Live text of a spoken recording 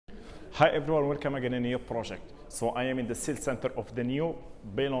Hi everyone, welcome again in a new project. So I am in the sales center of the new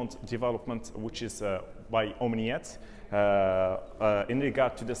Beyond development, which is by Omniyat, in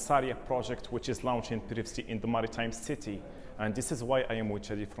regard to the Saria project, which is launching previously in the Maritime City. And this is why I am with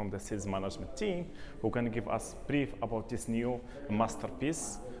Charaf from the sales management team, who can give us brief about this new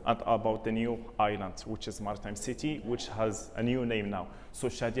masterpiece and about the new island, which is Maritime City, which has a new name now. So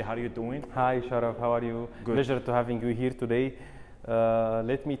Shadi, how are you doing? Hi Charaf, how are you? Good. Pleasure to having you here today.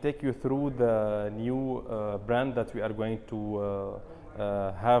 Let me take you through the new brand that we are going to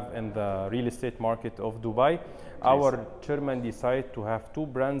have in the real estate market of Dubai. Please. Our chairman decided to have two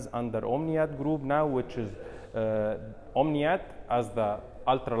brands under Omniyat Group now, which is Omniyat as the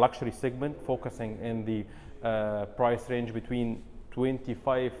ultra luxury segment, focusing in the price range between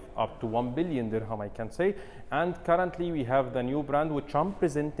 25 up to 1 billion dirham, I can say. And currently we have the new brand which I'm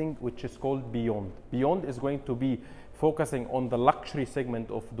presenting, which is called Beyond. Beyond is going to be focusing on the luxury segment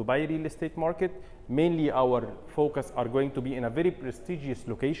of Dubai real estate market. Mainly our focus are going to be in a very prestigious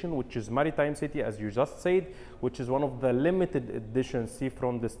location, which is Maritime City, as you just said, which is one of the limited edition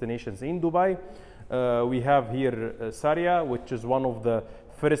seafront destinations in Dubai. We have here Saria, which is one of the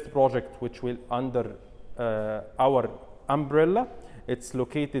first projects which will under our umbrella. It's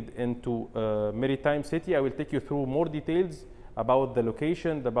located into Maritime City. I will take you through more details about the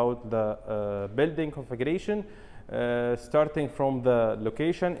location, about the building configuration. Starting from the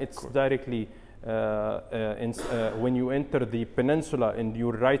location, it's cool. Directly when you enter the peninsula in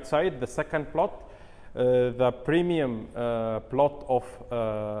your right side, the second plot, the premium plot of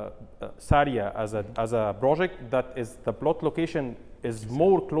Saria as a project, that is the plot location is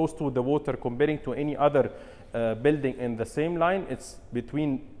more close to the water comparing to any other building in the same line. It's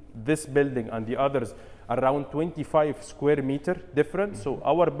between this building and the others around 25 square meter difference. So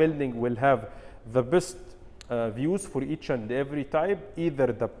our building will have the best views for each and every type, either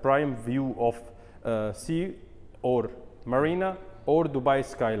the prime view of sea or marina or Dubai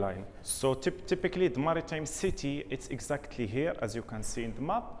skyline. So typically the Maritime City, it's exactly here, as you can see in the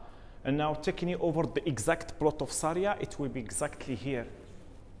map. And now taking you over the exact plot of Saria, it will be exactly here.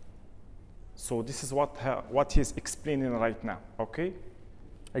 So this is what he's explaining right now, okay?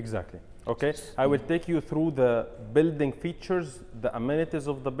 Exactly, okay. I will take you through the building features, the amenities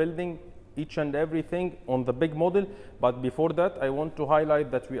of the building, each and everything on the big model. But before that, I want to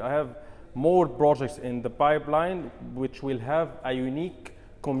highlight that we have more projects in the pipeline which will have a unique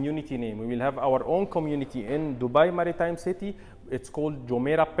community name. We will have our own community in Dubai Maritime City. It's called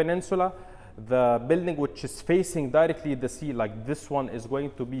Jumeirah Peninsula. The building which is facing directly the sea, like this one, is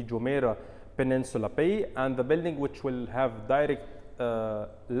going to be Jumeirah Peninsula Bay, and the building which will have direct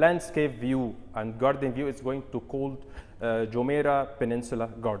landscape view and garden view is going to called Jumeirah Peninsula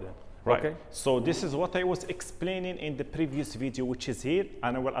Garden. Right. Okay. So this is what I was explaining in the previous video, which is here,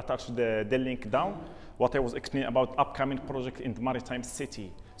 and I will attach the link down. What I was explaining about upcoming project in the Maritime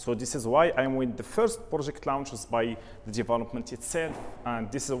City. So this is why I'm with the first project launches by the development itself,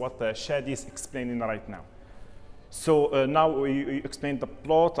 and this is what Shadi is explaining right now. So now you explained the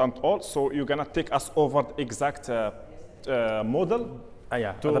plot and all, so you're gonna take us over the exact model.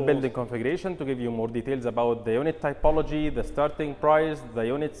 Yeah, the building configuration, to give you more details about the unit typology, the starting price, the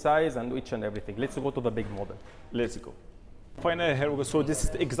unit size, and each and everything. Let's go to the big model. Let's go. Finally, here we go. So this is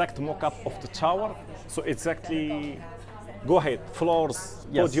the exact mock-up of the tower. So exactly, go ahead, floors,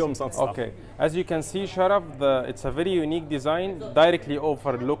 yes. Podiums and stuff. Okay, as you can see, Charaf, it's a very unique design, directly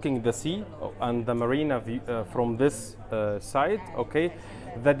overlooking the sea and the marina view, from this side, okay.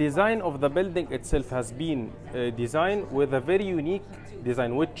 The design of the building itself has been designed with a very unique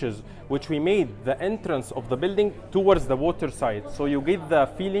design, which we made the entrance of the building towards the water side, so you get the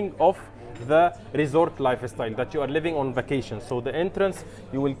feeling of the resort lifestyle that you are living on vacation. So the entrance,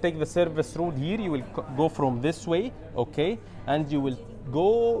 you will take the service road here, you will go from this way, okay, and you will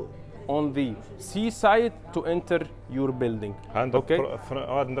go on the seaside to enter your building. And okay,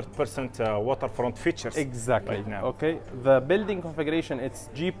 100% waterfront features. Exactly. Right now. Okay, the building configuration, it's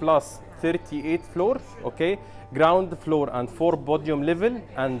G plus 38 floors. Okay, ground floor and 4 podium level,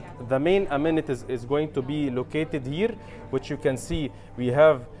 and the main amenities is going to be located here, which you can see we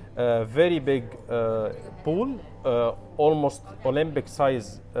have a very big pool, almost Olympic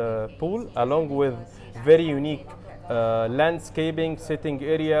size pool, along with very unique landscaping, sitting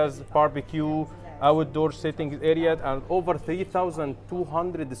areas, barbecue, outdoor sitting area, and over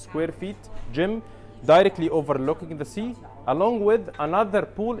 3,200 square feet gym directly overlooking the sea, along with another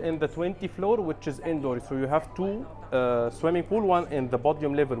pool in the 20th floor, which is indoor. So you have two swimming pool, one in the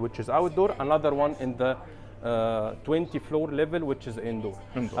podium level, which is outdoor, another one in the 20 floor level, which is indoor.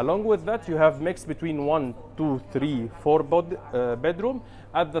 Along with that, you have mix between 1, 2, 3, 4 bedroom,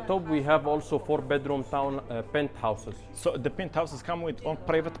 At the top, we have also 4-bedroom town penthouses. So the penthouses come with on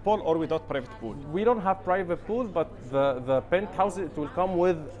private pool or without private pool? We don't have private pool, but the penthouse, it will come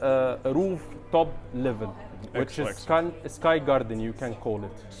with a rooftop level, which is sky garden, you can call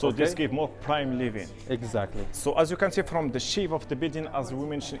it. So this gives more prime living. Exactly. So as you can see from the shape of the building, as we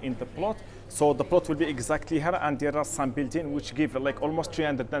mentioned in the plot, so the plot will be exactly here, and there are some buildings which give like almost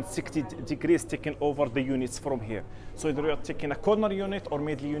 360 degrees taking over the units from here. So if you are taking a corner unit or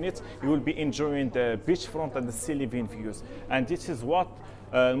middle unit, you will be enjoying the beachfront and the sea living views. And this is what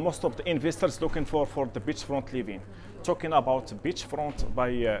most of the investors looking for the beachfront living. Talking about beachfront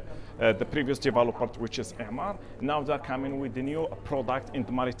by the previous developer, which is Emaar, now they're coming with the new product in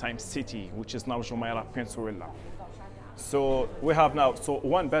the Maritime City, which is now Jumeirah Peninsula. So we have now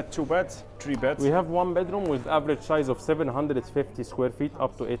 1 bed, 2 beds, 3 beds. We have 1 bedroom with average size of 750 square feet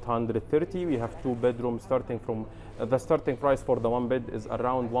up to 830. We have 2 bedrooms starting from the starting price for the 1 bed is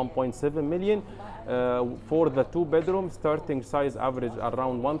around 1.7 million. For the 2 bedrooms, starting size average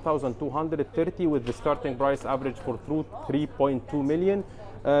around 1,230 with the starting price average for 3.2 million.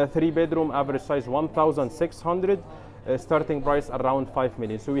 3 bedroom average size 1,600, starting price around 5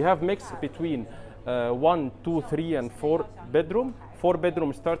 million. So we have mix between 1, 2, 3, and 4 bedroom. 4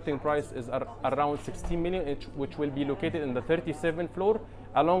 bedroom starting price is around 16 million, which will be located in the 37th floor,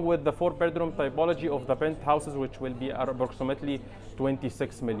 along with the 4 bedroom typology of the penthouses, which will be approximately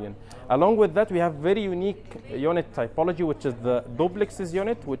 26 million. Along with that, we have very unique unit typology, which is the duplexes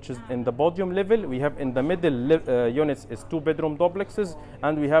unit, which is in the podium level. We have in the middle units is 2 bedroom duplexes,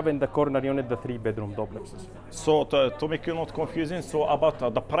 and we have in the corner unit the 3 bedroom duplexes. So to make you not confusing, so about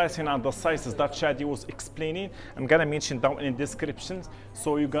the pricing and the sizes that Shadi was explaining, I'm gonna mention down in descriptions,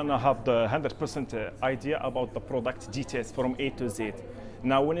 so you're gonna have the 100% idea about the product details from A to Z.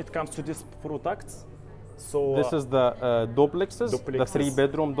 Now, when it comes to these products, so this is the duplexes, the 3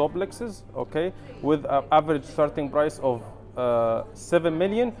 bedroom duplexes, okay, with an average starting price of 7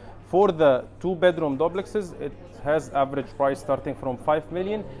 million. For the 2 bedroom duplexes, it has average price starting from 5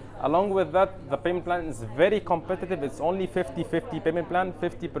 million. Along with that, the payment plan is very competitive. It's only 50-50 payment plan,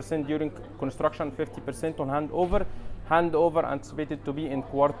 50% during construction, 50% on handover. Handover anticipated to be in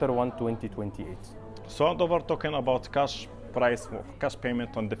Q1 2028. So handover talking about cash price, cash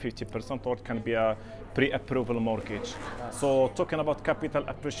payment on the 50%, or it can be a pre-approval mortgage. So talking about capital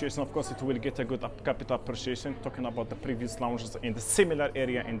appreciation, of course, it will get a good capital appreciation. Talking about the previous launches in the similar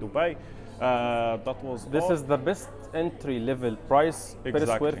area in Dubai, that was this is the best entry level price exactly.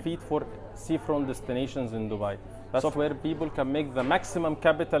 per square feet for seafront destinations in Dubai. That's where people can make the maximum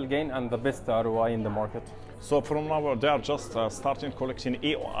capital gain and the best ROI in the market. So from now, they are just starting collecting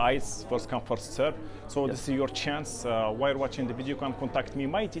AOIs, first come, first serve. So yes. This is your chance. While watching the video, you can contact me.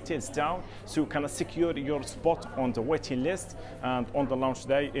 My details down, so you can secure your spot on the waiting list and on the launch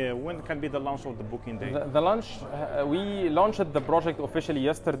day. When can be the launch of the booking day? The launch, we launched the project officially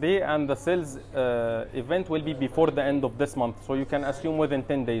yesterday, and the sales event will be before the end of this month. So you can assume within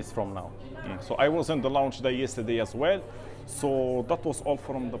 10 days from now. So I was on the launch day yesterday as well. So that was all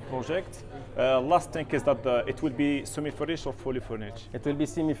from the project. Last thing is that it will be semi-furnished or fully furnished? It will be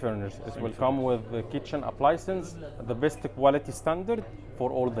semi-furnished. It will come with the kitchen appliances, the best quality standard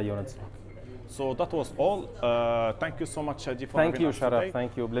for all the units. So that was all. Thank you so much, Shadi, for Thank having you, us Charaf. today.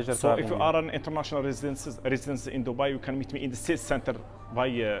 Thank you. Pleasure. So if you are an international resident in Dubai, you can meet me in the sales center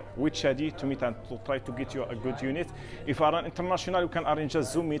with Shadi to meet and to try to get you a good unit. If you are an international, you can arrange a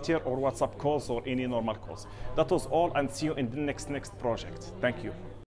Zoom meeting or WhatsApp calls or any normal calls. That was all, and see you in the next project. Thank you.